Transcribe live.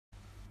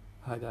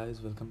Hi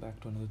guys, welcome back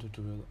to another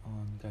tutorial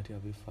on Catia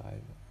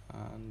V5.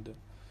 And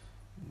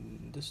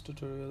this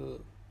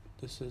tutorial,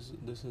 this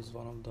is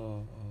one of the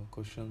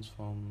questions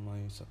from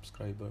my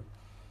subscriber.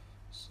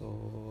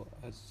 So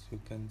as you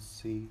can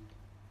see,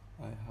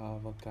 I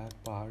have a cat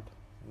part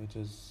which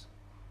is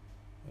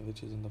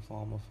in the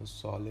form of a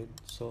solid.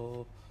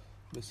 So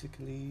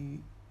basically,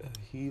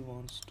 he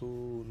wants to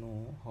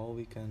know how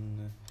we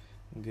can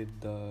get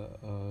the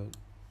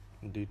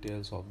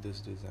details of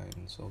this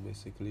design. So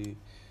basically,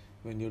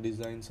 when you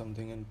design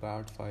something in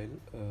part file,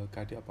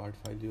 Catia part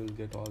file, you will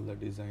get all the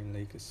design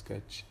like a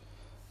sketch,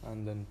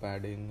 and then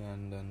padding,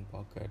 and then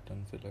pocket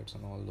and fillets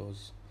and all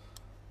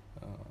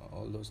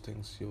those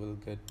things you will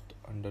get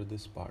under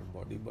this part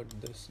body. But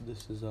this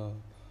is a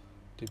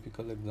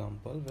typical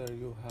example where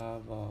you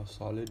have a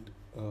solid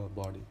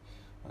body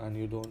and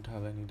you don't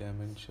have any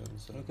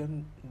dimensions. You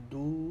can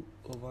do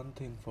one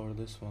thing for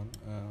this one.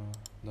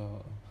 The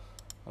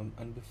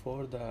and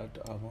before that,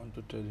 I want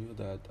to tell you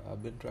that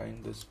I've been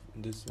trying this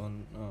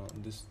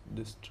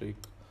trick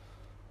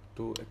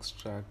to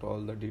extract all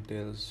the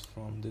details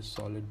from this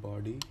solid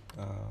body,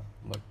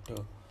 but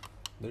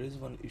there is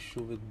one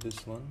issue with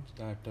this one,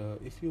 that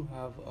if you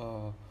have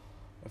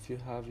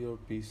your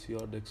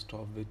PC or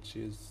desktop which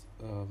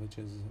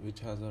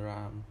has a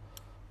RAM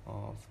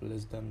of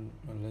less than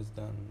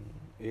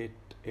 8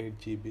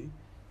 GB,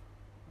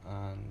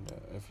 and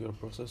if your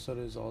processor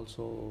is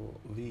also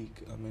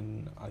weak, I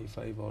mean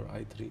i5 or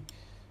i3,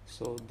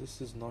 so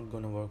this is not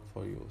gonna work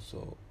for you.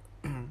 So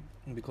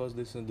because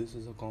this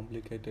is a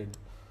complicated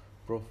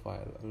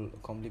profile, a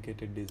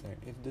complicated design.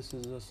 If this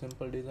is a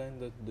simple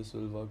design, that this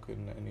will work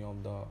in any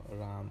of the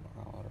RAM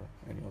or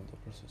any of the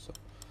processor.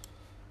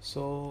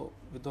 So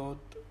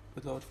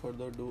without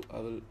further ado,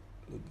 I will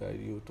guide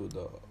you to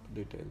the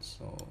details.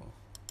 So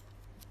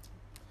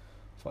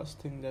first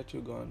thing that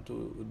you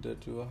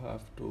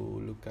have to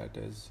look at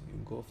is you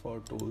go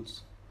for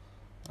tools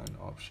and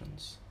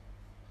options,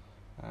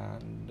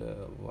 and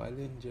while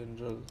in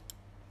general,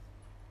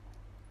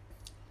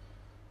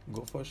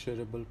 go for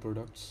shareable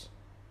products.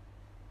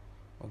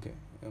 Okay,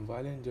 and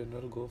while in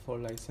general, go for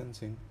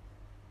licensing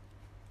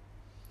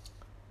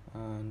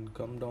and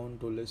come down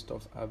to list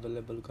of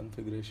available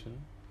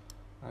configuration,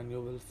 and you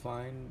will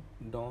find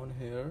down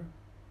here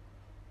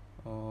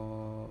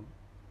uh,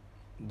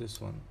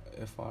 this one,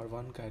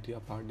 FR1 Catia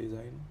part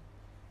design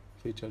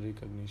feature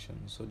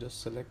recognition. So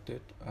just select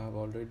it. I have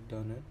already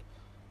done it,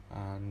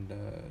 and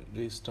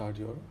restart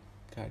your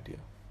Catia.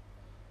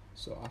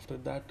 So after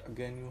that,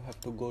 again you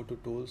have to go to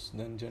tools,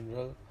 then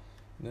general,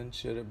 then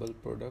shareable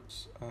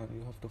products, and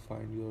you have to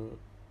find your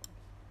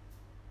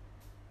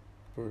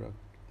product.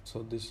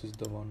 So this is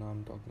the one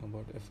I'm talking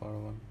about,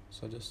 FR1.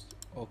 So just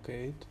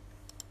okay it.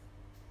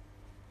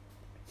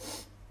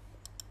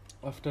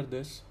 After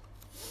this,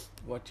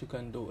 what you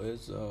can do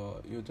is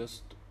you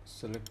just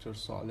select your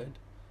solid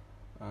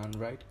and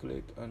right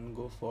click and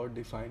go for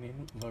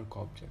defining work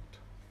object.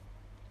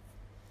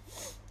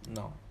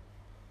 Now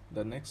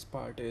the next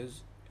part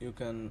is you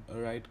can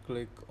right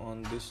click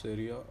on this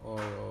area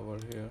or over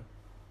here,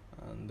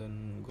 and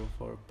then go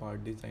for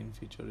part design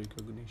feature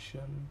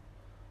recognition,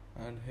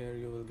 and here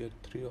you will get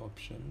three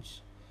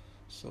options.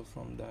 So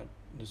from that,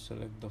 just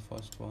select the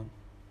first one,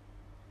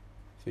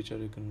 feature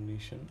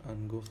recognition,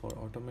 and go for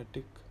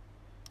automatic.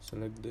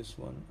 Select this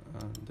one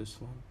and this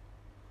one.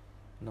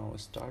 Now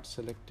start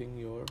selecting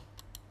your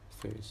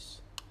face.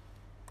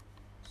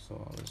 So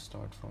I will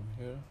start from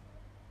here.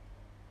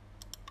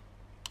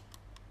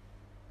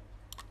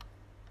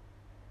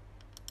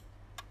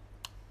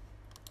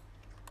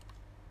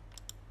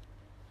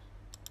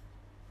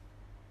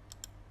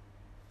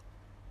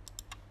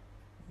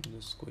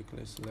 Just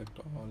quickly select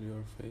all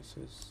your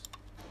faces.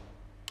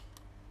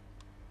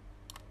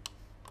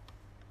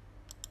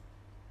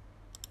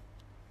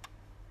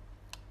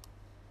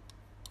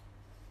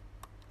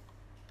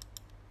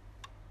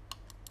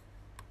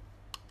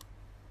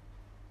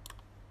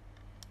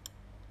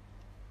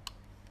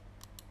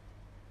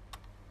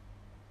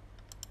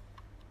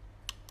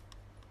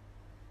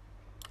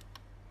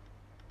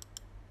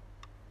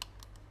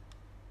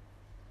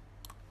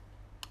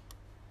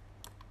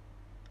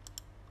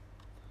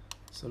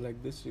 So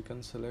like this, you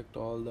can select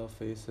all the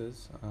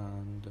faces,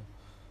 and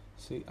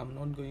see, I'm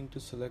not going to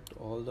select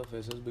all the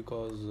faces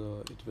because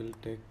it will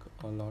take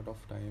a lot of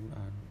time,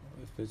 and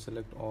if we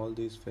select all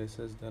these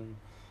faces, then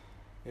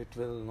it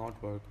will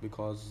not work,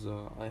 because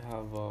I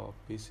have a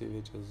PC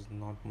which is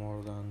not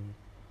more than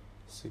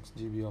 6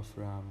 GB of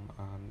RAM,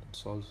 and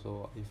it's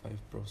also i5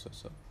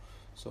 processor.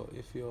 So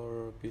if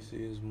your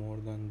PC is more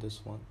than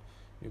this one,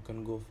 you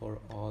can go for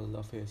all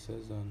the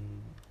faces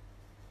and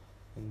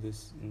in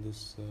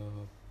this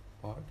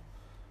part,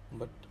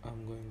 but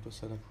I'm going to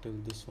select till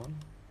this one.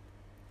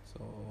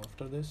 So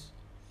after this,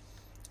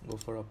 go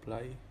for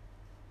apply.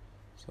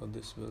 So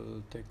this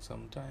will take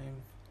some time.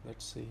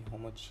 Let's see how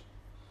much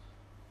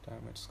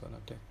time it's gonna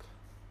take.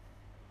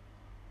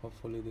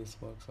 Hopefully this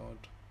works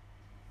out.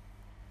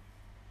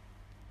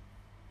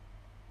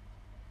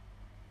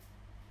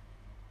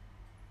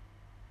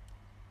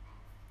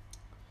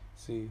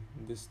 See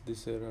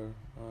this error,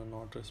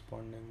 not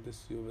responding,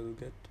 this you will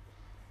get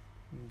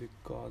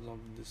because of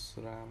this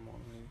RAM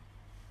only.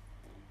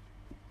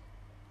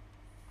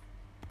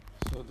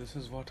 So this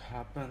is what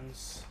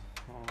happens.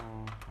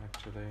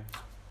 Actually,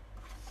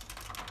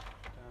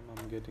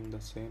 I'm getting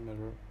the same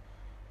error,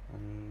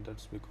 and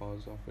that's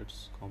because of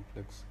its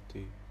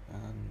complexity,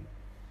 and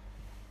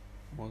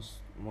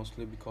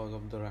mostly because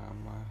of the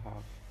RAM I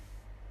have.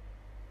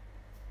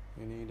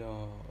 You need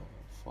a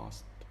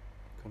fast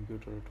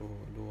computer to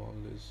do all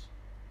this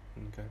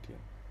in Catia.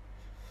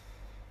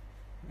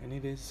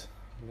 Anyways,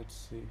 let's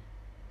see.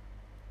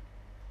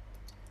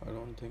 I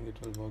don't think it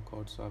will work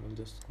out, so I will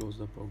just close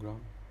the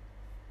program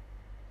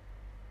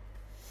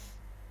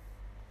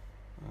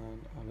and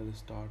I will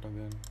start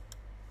again.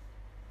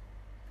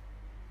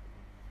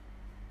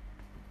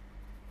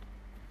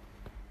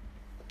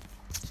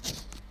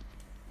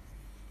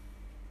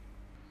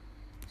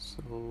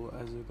 So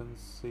as you can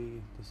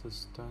see, this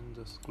is done.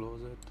 Just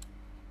close it,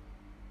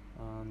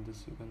 and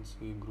this you can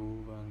see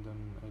groove and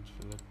then edge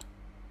fillet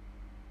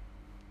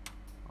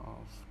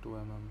of 2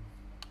 mm.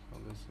 So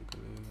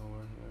basically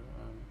over here,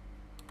 and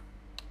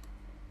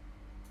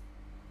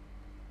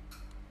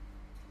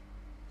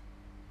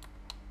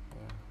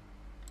yeah,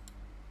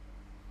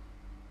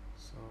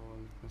 so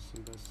you can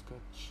see the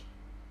sketch.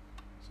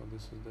 So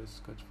this is the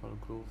sketch for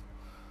groove.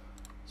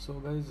 So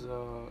guys,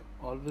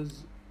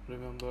 always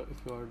remember,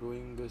 if you are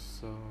doing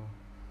this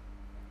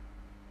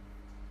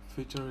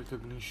feature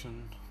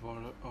recognition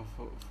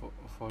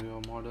for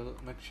your model,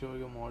 make sure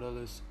your model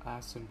is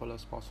as simple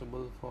as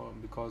possible,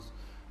 because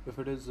if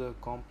it is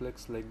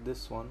complex like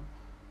this one,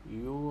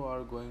 you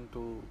are going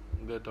to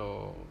get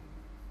a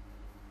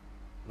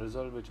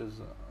result which is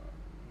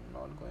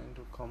not going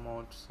to come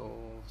out.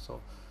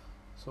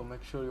 So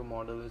make sure your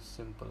model is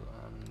simple,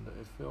 and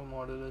if your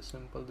model is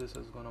simple, this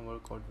is gonna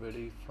work out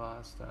very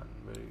fast and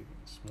very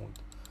smooth.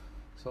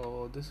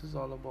 So this is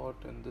all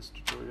about in this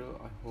tutorial.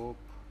 I hope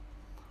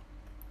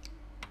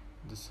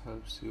this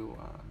helps you,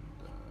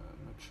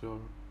 and make sure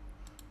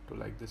to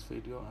like this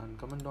video and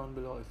comment down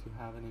below if you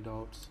have any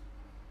doubts.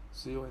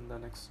 See you in the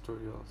next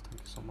tutorial.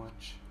 Thank you so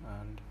much,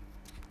 and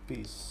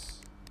peace.